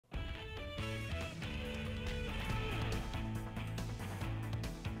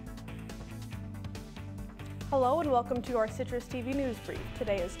Hello and welcome to our CitrusTV News Brief.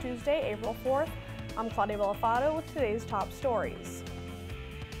 Today is Tuesday, April 4th. I'm Claudia Bellafato with today's top stories.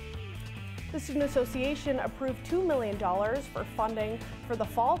 The Student Association approved $2 million for funding for the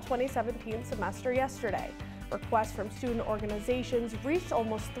fall 2017 semester yesterday. Requests from student organizations reached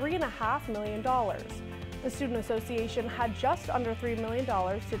almost $3.5 million. The Student Association had just under $3 million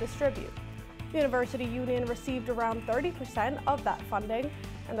to distribute. The University Union received around 30% of that funding,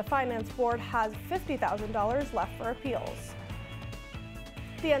 and the Finance Board has $50,000 left for appeals.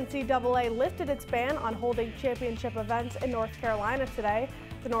 The NCAA lifted its ban on holding championship events in North Carolina today.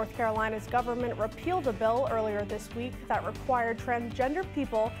 The North Carolina's government repealed a bill earlier this week that required transgender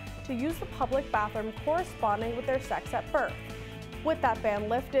people to use the public bathroom corresponding with their sex at birth. With that ban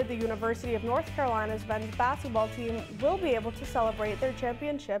lifted, the University of North Carolina's men's basketball team will be able to celebrate their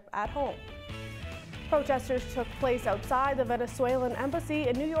championship at home. Protesters took place outside the Venezuelan embassy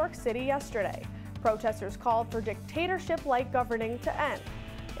in New York City yesterday. Protesters called for dictatorship-like governing to end.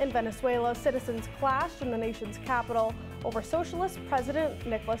 In Venezuela, citizens clashed in the nation's capital over socialist President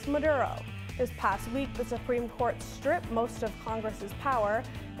Nicolas Maduro. This past week, the Supreme Court stripped most of Congress's power.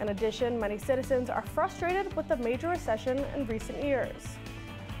 In addition, many citizens are frustrated with the major recession in recent years.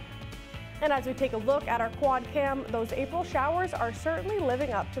 And as we take a look at our quad cam, those April showers are certainly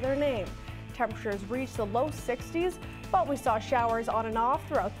living up to their name. Temperatures reached the low 60s, but we saw showers on and off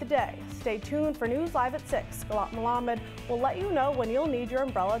throughout the day. Stay tuned for News Live at 6. Galat Malamed will let you know when you'll need your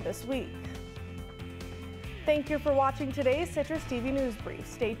umbrella this week. Thank you for watching today's CitrusTV News Brief.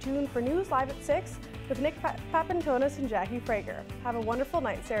 Stay tuned for News Live at 6 with Nick Papantonis and Jackie Frager. Have a wonderful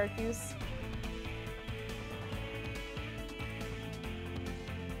night, Syracuse.